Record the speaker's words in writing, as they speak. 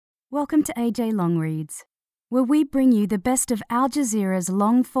Welcome to AJ Long Reads, where we bring you the best of Al Jazeera's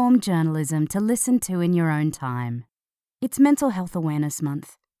long-form journalism to listen to in your own time. It's Mental Health Awareness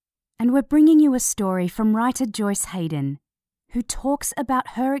Month, and we're bringing you a story from writer Joyce Haydon, who talks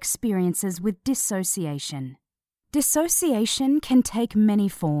about her experiences with dissociation. Dissociation can take many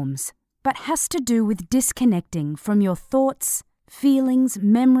forms, but has to do with disconnecting from your thoughts, feelings,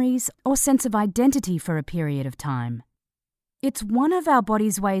 memories, or sense of identity for a period of time. It's one of our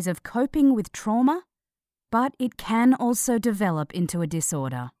body's ways of coping with trauma, but it can also develop into a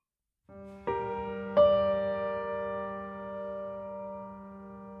disorder.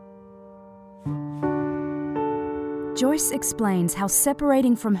 Joyce explains how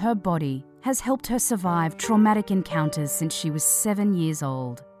separating from her body has helped her survive traumatic encounters since she was 7 years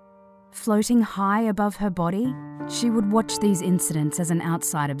old. Floating high above her body, she would watch these incidents as an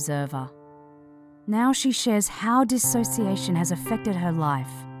outside observer. Now she shares how dissociation has affected her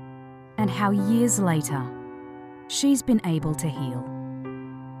life and how years later, she's been able to heal.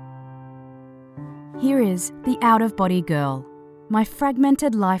 Here is The Out-of-Body Girl, My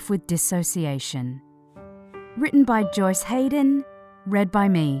Fragmented Life with Dissociation. Written by Joyce Haydon, read by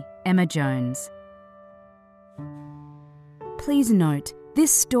me, Emma Jones. Please note,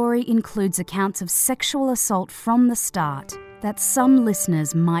 this story includes accounts of sexual assault from the start that some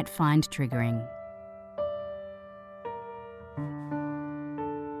listeners might find triggering.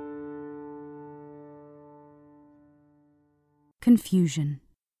 Confusion.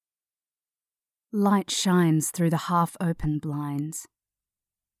 Light shines through the half-open blinds.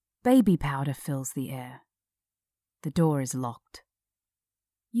 Baby powder fills the air. The door is locked.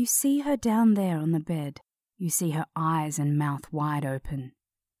 You see her down there on the bed. You see her eyes and mouth wide open.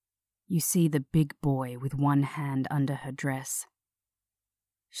 You see the big boy with one hand under her dress.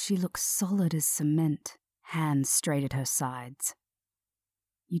 She looks solid as cement, hands straight at her sides.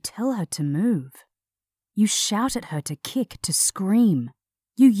 You tell her to move. You shout at her to kick, to scream.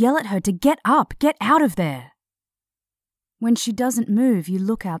 You yell at her to get up, get out of there. When she doesn't move, you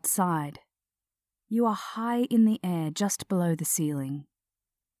look outside. You are high in the air just below the ceiling.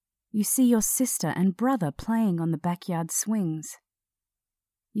 You see your sister and brother playing on the backyard swings.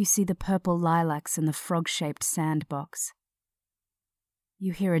 You see the purple lilacs and the frog-shaped sandbox.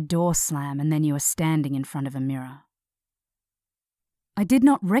 You hear a door slam and then you are standing in front of a mirror. I did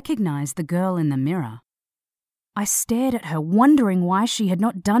not recognize the girl in the mirror. I stared at her, wondering why she had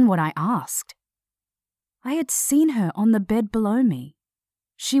not done what I asked. I had seen her on the bed below me.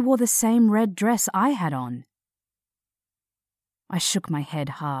 She wore the same red dress I had on. I shook my head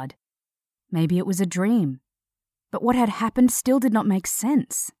hard. Maybe it was a dream, but what had happened still did not make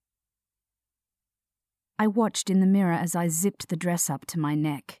sense. I watched in the mirror as I zipped the dress up to my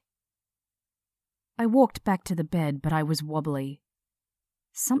neck. I walked back to the bed, but I was wobbly.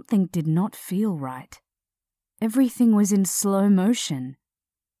 Something did not feel right. Everything was in slow motion.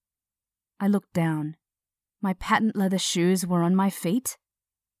 I looked down. My patent leather shoes were on my feet.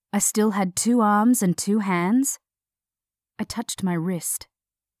 I still had 2 arms and 2 hands. I touched my wrist.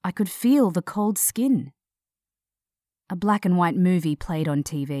 I could feel the cold skin. A black and white movie played on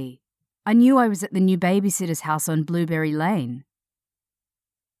TV. I knew I was at the new babysitter's house on Blueberry Lane.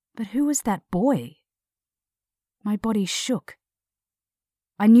 But who was that boy? My body shook.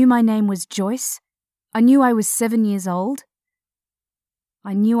 I knew my name was Joyce. I knew I was 7 years old.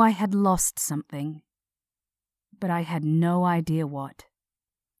 I knew I had lost something, but I had no idea what.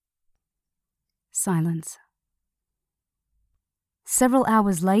 Silence. Several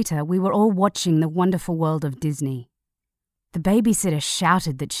hours later, we were all watching The Wonderful World of Disney. The babysitter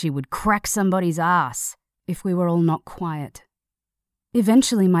shouted that she would crack somebody's ass if we were all not quiet.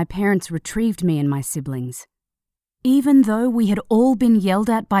 Eventually, my parents retrieved me and my siblings. Even though we had all been yelled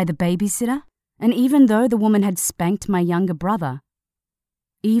at by the babysitter, and even though the woman had spanked my younger brother,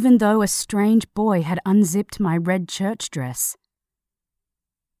 even though a strange boy had unzipped my red church dress.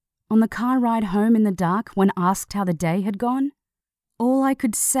 On the car ride home in the dark, when asked how the day had gone, all I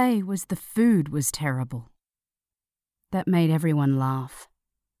could say was the food was terrible. That made everyone laugh.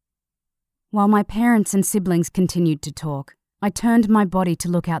 While my parents and siblings continued to talk, I turned my body to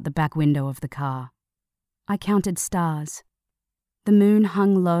look out the back window of the car. I counted stars. The moon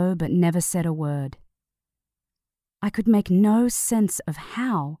hung low but never said a word. I could make no sense of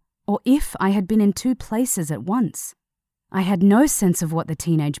how or if I had been in 2 places at once. I had no sense of what the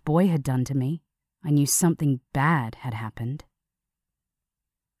teenage boy had done to me. I knew something bad had happened.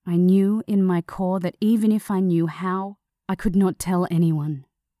 I knew in my core that even if I knew how, I could not tell anyone.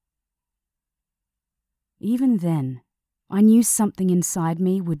 Even then, I knew something inside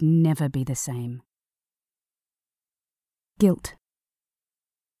me would never be the same. Guilt.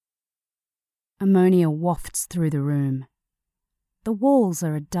 Ammonia wafts through the room. The walls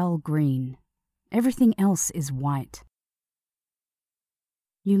are a dull green. Everything else is white.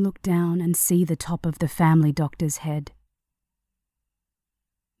 You look down and see the top of the family doctor's head.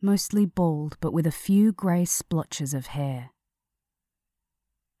 Mostly bald, but with a few grey splotches of hair.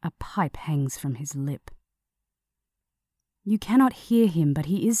 A pipe hangs from his lip. You cannot hear him, but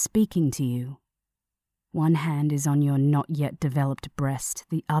he is speaking to you. One hand is on your not yet developed breast,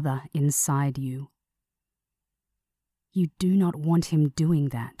 the other inside you. You do not want him doing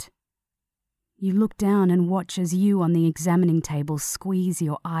that. You look down and watch as you on the examining table squeeze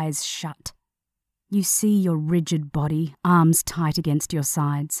your eyes shut. You see your rigid body, arms tight against your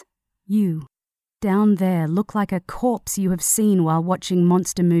sides. You, down there, look like a corpse you have seen while watching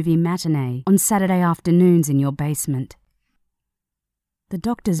monster movie matinee on Saturday afternoons in your basement. The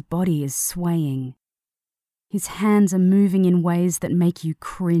doctor's body is swaying. His hands are moving in ways that make you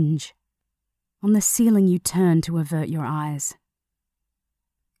cringe. On the ceiling you turn to avert your eyes.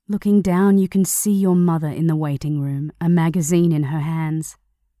 Looking down, you can see your mother in the waiting room, a magazine in her hands.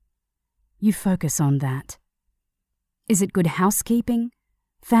 You focus on that. Is it Good Housekeeping?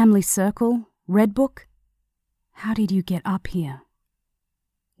 Family Circle? Red Book? How did you get up here?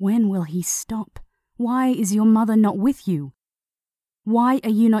 When will he stop? Why is your mother not with you? Why are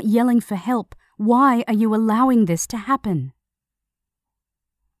you not yelling for help? Why are you allowing this to happen?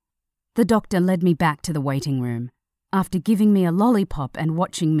 The doctor led me back to the waiting room, after giving me a lollipop and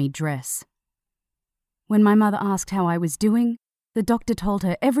watching me dress. When my mother asked how I was doing, the doctor told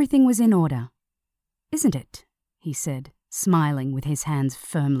her everything was in order. "Isn't it?" he said, smiling with his hands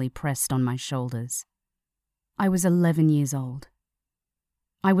firmly pressed on my shoulders. I was 11 years old.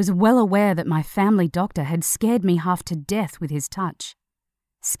 I was well aware that my family doctor had scared me half to death with his touch,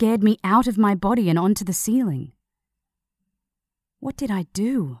 scared me out of my body and onto the ceiling. What did I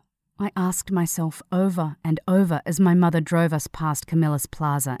do? I asked myself over and over as my mother drove us past Camillus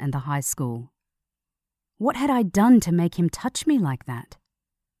Plaza and the high school. What had I done to make him touch me like that?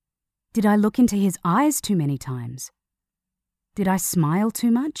 Did I look into his eyes too many times? Did I smile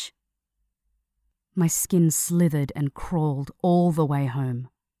too much? My skin slithered and crawled all the way home,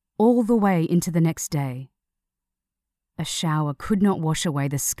 all the way into the next day. A shower could not wash away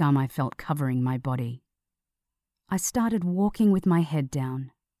the scum I felt covering my body. I started walking with my head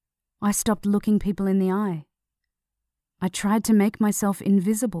down. I stopped looking people in the eye. I tried to make myself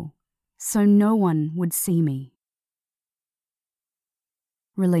invisible, so no one would see me.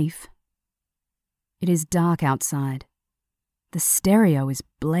 Relief. It is dark outside. The stereo is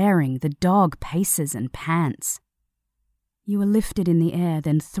blaring, the dog paces and pants. You are lifted in the air,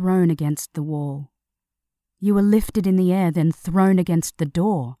 then thrown against the wall. You are lifted in the air, then thrown against the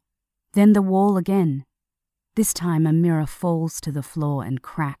door, then the wall again. This time a mirror falls to the floor and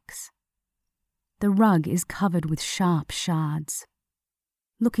cracks. The rug is covered with sharp shards.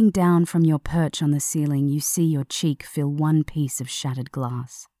 Looking down from your perch on the ceiling, you see your cheek fill one piece of shattered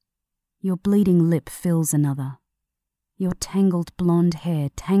glass. Your bleeding lip fills another. Your tangled blonde hair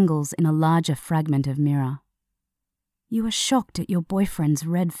tangles in a larger fragment of mirror. You are shocked at your boyfriend's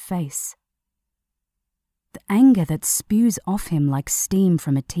red face. The anger that spews off him like steam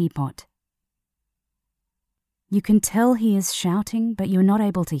from a teapot. You can tell he is shouting, but you're not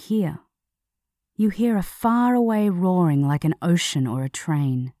able to hear. You hear a far-away roaring like an ocean or a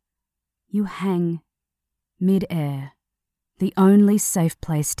train. You hang, mid-air, the only safe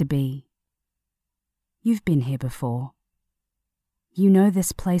place to be. You've been here before. You know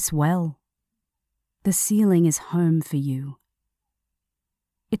this place well. The ceiling is home for you.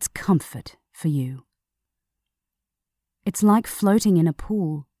 It's comfort for you. It's like floating in a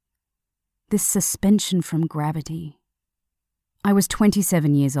pool. This suspension from gravity. I was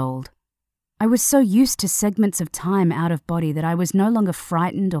 27 years old. I was so used to segments of time out of body that I was no longer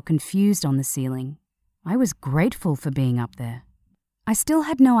frightened or confused on the ceiling. I was grateful for being up there. I still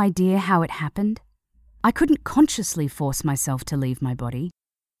had no idea how it happened. I couldn't consciously force myself to leave my body.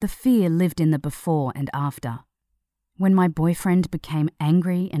 The fear lived in the before and after. When my boyfriend became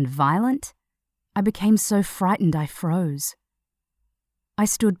angry and violent, I became so frightened I froze. I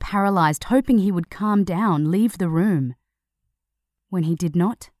stood paralyzed, hoping he would calm down, leave the room. When he did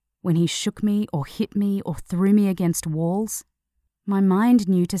not, when he shook me or hit me or threw me against walls, my mind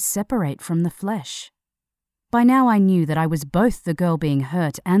knew to separate from the flesh. By now I knew that I was both the girl being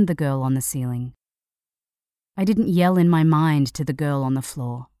hurt and the girl on the ceiling. I didn't yell in my mind to the girl on the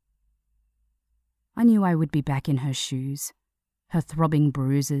floor. I knew I would be back in her shoes, her throbbing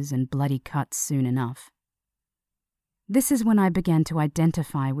bruises and bloody cuts soon enough. This is when I began to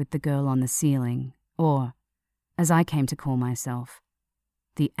identify with the girl on the ceiling, or, as I came to call myself,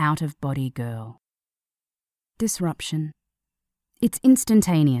 the out-of-body girl. Disruption. It's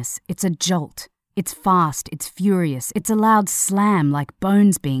instantaneous, it's a jolt, it's fast, it's furious, it's a loud slam like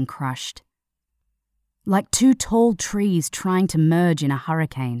bones being crushed. Like two tall trees trying to merge in a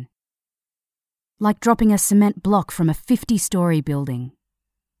hurricane. Like dropping a cement block from a 50-story building.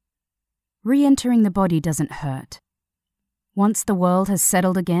 Re-entering the body doesn't hurt. Once the world has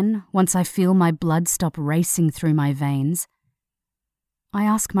settled again, once I feel my blood stop racing through my veins, I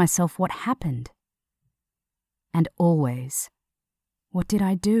ask myself what happened. And always, what did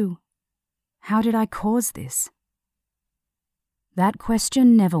I do? How did I cause this? That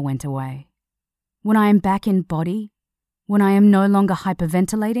question never went away. When I am back in body, when I am no longer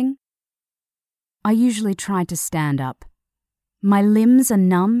hyperventilating, I usually try to stand up. My limbs are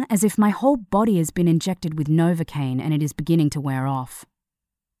numb as if my whole body has been injected with Novocaine and it is beginning to wear off.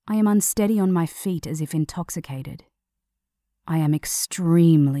 I am unsteady on my feet as if intoxicated. I am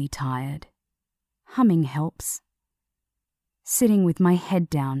extremely tired. Humming helps. Sitting with my head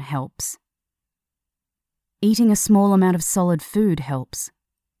down helps. Eating a small amount of solid food helps.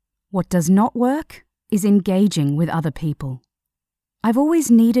 What does not work is engaging with other people. I've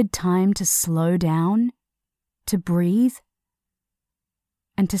always needed time to slow down, to breathe,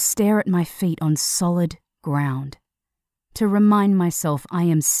 and to stare at my feet on solid ground, to remind myself I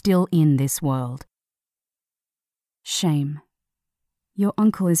am still in this world. Shame. Your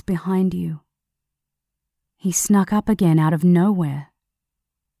uncle is behind you. He snuck up again out of nowhere.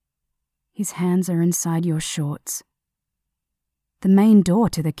 His hands are inside your shorts. The main door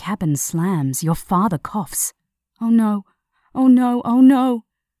to the cabin slams. Your father coughs. Oh no, oh no, oh no.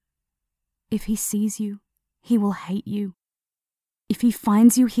 If he sees you, he will hate you. If he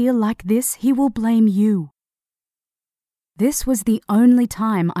finds you here like this, he will blame you. This was the only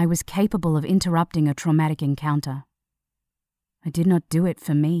time I was capable of interrupting a traumatic encounter. I did not do it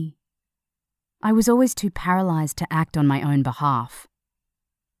for me. I was always too paralyzed to act on my own behalf.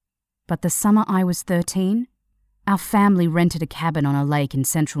 But the summer I was 13, our family rented a cabin on a lake in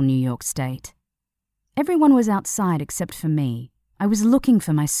central New York State. Everyone was outside except for me. I was looking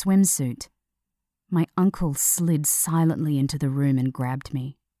for my swimsuit. My uncle slid silently into the room and grabbed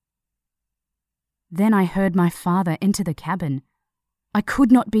me. Then I heard my father enter the cabin. I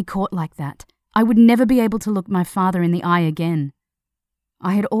could not be caught like that. I would never be able to look my father in the eye again.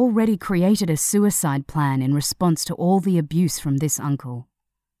 I had already created a suicide plan in response to all the abuse from this uncle.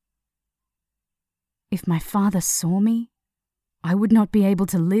 If my father saw me, I would not be able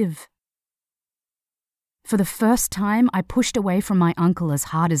to live. For the first time, I pushed away from my uncle as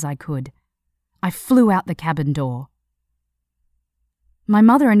hard as I could. I flew out the cabin door. My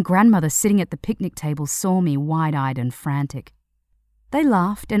mother and grandmother sitting at the picnic table saw me wide-eyed and frantic. They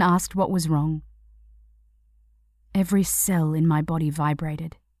laughed and asked what was wrong. Every cell in my body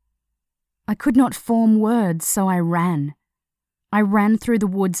vibrated. I could not form words, so I ran. I ran through the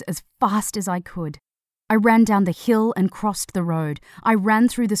woods as fast as I could. I ran down the hill and crossed the road. I ran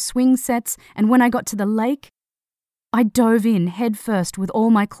through the swing sets, and when I got to the lake, I dove in head first with all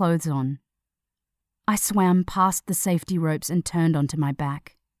my clothes on. I swam past the safety ropes and turned onto my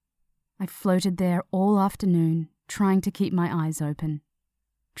back. I floated there all afternoon, trying to keep my eyes open,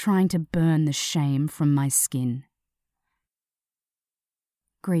 trying to burn the shame from my skin.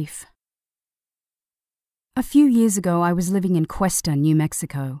 Grief. A few years ago, I was living in Cuesta, New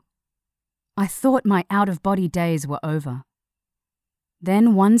Mexico. I thought my out-of-body days were over.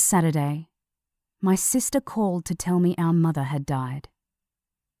 Then one Saturday, my sister called to tell me our mother had died.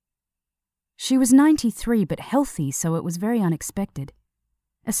 She was 93 but healthy, so it was very unexpected,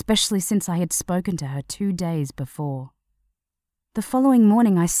 especially since I had spoken to her 2 days before. The following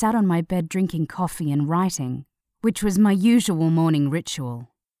morning I sat on my bed drinking coffee and writing, which was my usual morning ritual.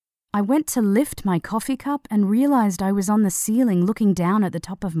 I went to lift my coffee cup and realized I was on the ceiling looking down at the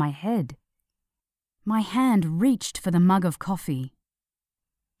top of my head. My hand reached for the mug of coffee.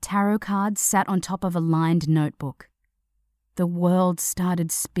 Tarot cards sat on top of a lined notebook. The world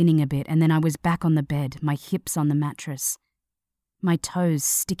started spinning a bit, and then I was back on the bed, my hips on the mattress, my toes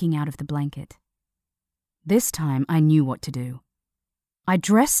sticking out of the blanket. This time I knew what to do. I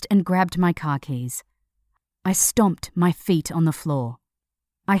dressed and grabbed my car keys. I stomped my feet on the floor.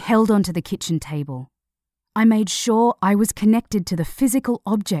 I held onto the kitchen table. I made sure I was connected to the physical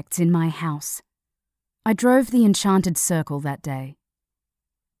objects in my house. I drove the Enchanted Circle that day.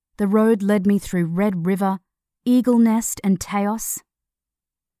 The road led me through Red River, Eagle Nest, and Taos.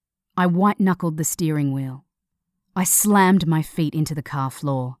 I white-knuckled the steering wheel. I slammed my feet into the car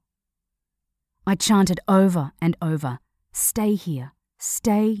floor. I chanted over and over, "Stay here,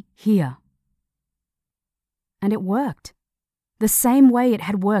 stay here." And it worked. the same way it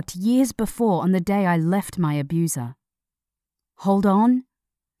had worked years before on the day I left my abuser. Hold on,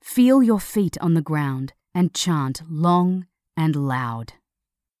 feel your feet on the ground, and chant long and loud.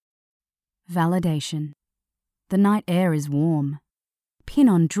 Validation. The night air is warm.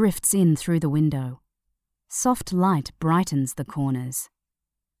 Pinon drifts in through the window. Soft light brightens the corners.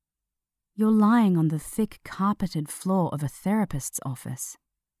 You're lying on the thick carpeted floor of a therapist's office.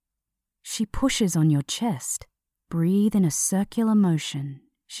 She pushes on your chest. Breathe in a circular motion,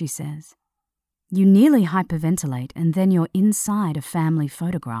 she says. You nearly hyperventilate, and then you're inside a family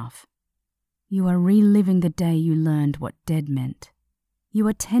photograph. You are reliving the day you learned what dead meant. You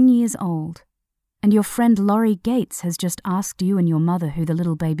are 10 years old, and your friend Laurie Gates has just asked you and your mother who the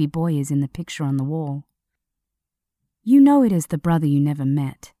little baby boy is in the picture on the wall. You know it is the brother you never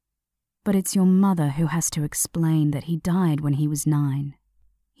met, but it's your mother who has to explain that he died when he was 9.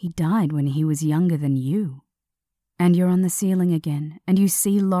 He died when he was younger than you. And you're on the ceiling again, and you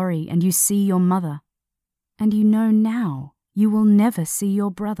see Laurie, and you see your mother. And you know now you will never see your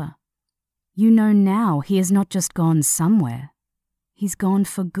brother. You know now he has not just gone somewhere. He's gone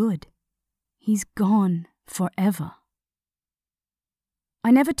for good. He's gone forever. I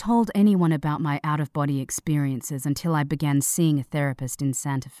never told anyone about my out-of-body experiences until I began seeing a therapist in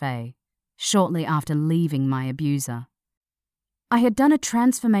Santa Fe, shortly after leaving my abuser. I had done a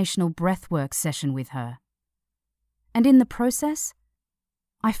transformational breathwork session with her. And in the process,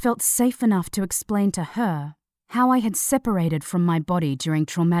 I felt safe enough to explain to her how I had separated from my body during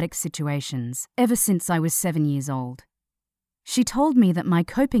traumatic situations ever since I was 7 years old. She told me that my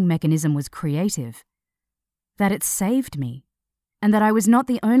coping mechanism was creative, that it saved me, and that I was not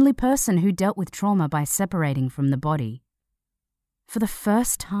the only person who dealt with trauma by separating from the body. For the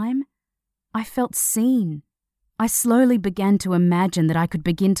first time, I felt seen. I slowly began to imagine that I could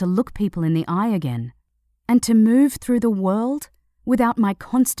begin to look people in the eye again, and to move through the world without my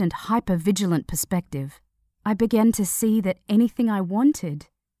constant hyper-vigilant perspective. I began to see that anything I wanted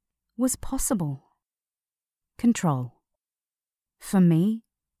was possible. Control. For me,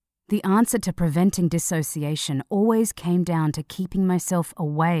 the answer to preventing dissociation always came down to keeping myself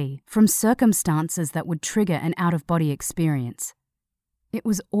away from circumstances that would trigger an out-of-body experience. It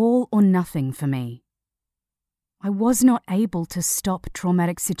was all or nothing for me. I was not able to stop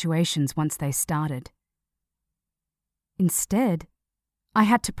traumatic situations once they started. Instead, I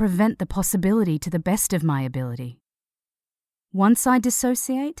had to prevent the possibility to the best of my ability. Once I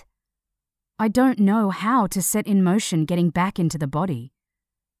dissociate, I don't know how to set in motion getting back into the body.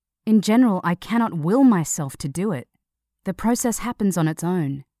 In general, I cannot will myself to do it. The process happens on its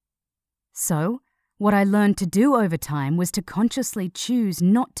own. So, what I learned to do over time was to consciously choose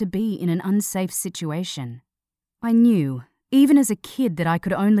not to be in an unsafe situation. I knew, even as a kid, that I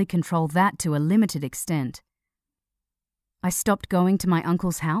could only control that to a limited extent. I stopped going to my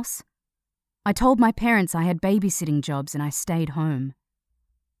uncle's house. I told my parents I had babysitting jobs and I stayed home.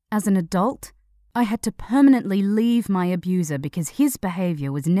 As an adult, I had to permanently leave my abuser because his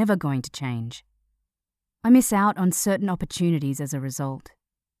behavior was never going to change. I miss out on certain opportunities as a result.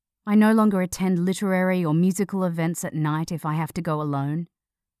 I no longer attend literary or musical events at night if I have to go alone.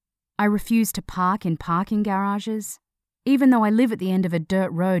 I refuse to park in parking garages. Even though I live at the end of a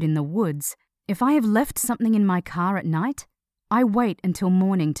dirt road in the woods, if I have left something in my car at night, I wait until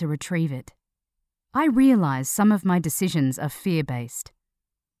morning to retrieve it. I realize some of my decisions are fear-based.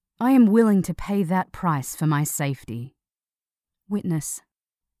 I am willing to pay that price for my safety. Witness.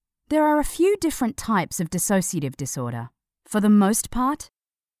 There are a few different types of dissociative disorder. For the most part,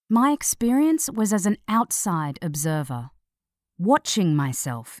 my experience was as an outside observer, watching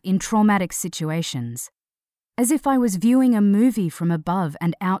myself in traumatic situations, as if I was viewing a movie from above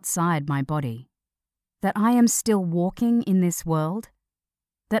and outside my body. That I am still walking in this world,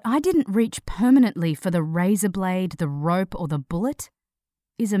 that I didn't reach permanently for the razor blade, the rope, or the bullet,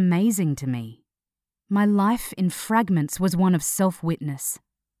 is amazing to me. My life in fragments was one of self-witness,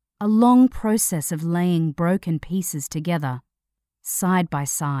 a long process of laying broken pieces together, side by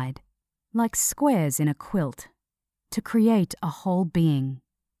side, like squares in a quilt, to create a whole being.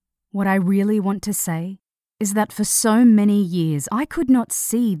 What I really want to say is that for so many years I could not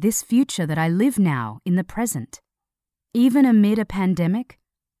see this future that I live now in the present. Even amid a pandemic,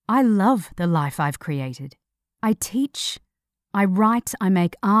 I love the life I've created. I teach, I write, I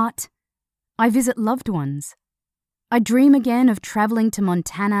make art, I visit loved ones. I dream again of traveling to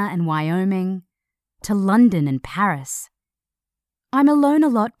Montana and Wyoming, to London and Paris. I'm alone a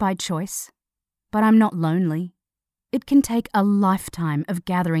lot by choice, but I'm not lonely. It can take a lifetime of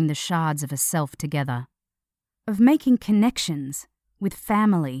gathering the shards of a self together, of making connections with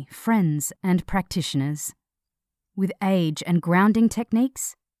family, friends, and practitioners. With age and grounding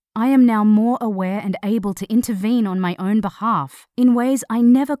techniques, I am now more aware and able to intervene on my own behalf in ways I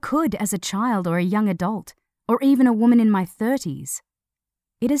never could as a child or a young adult, or even a woman in my 30s.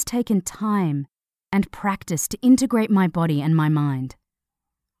 It has taken time and practice to integrate my body and my mind,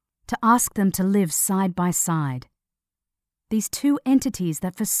 to ask them to live side by side. These two entities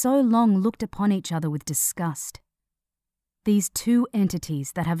that for so long looked upon each other with disgust. These two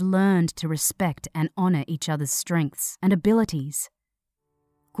entities that have learned to respect and honor each other's strengths and abilities,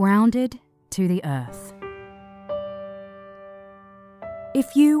 grounded to the earth.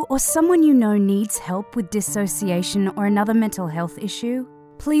 If you or someone you know needs help with dissociation or another mental health issue,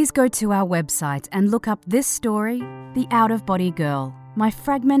 please go to our website and look up this story, The Out-of-Body Girl, My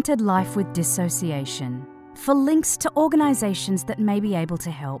Fragmented Life with Dissociation, for links to organisations that may be able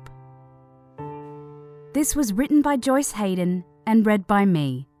to help. This was written by Joyce Hayden and read by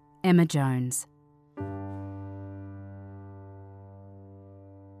me, Emma Jones.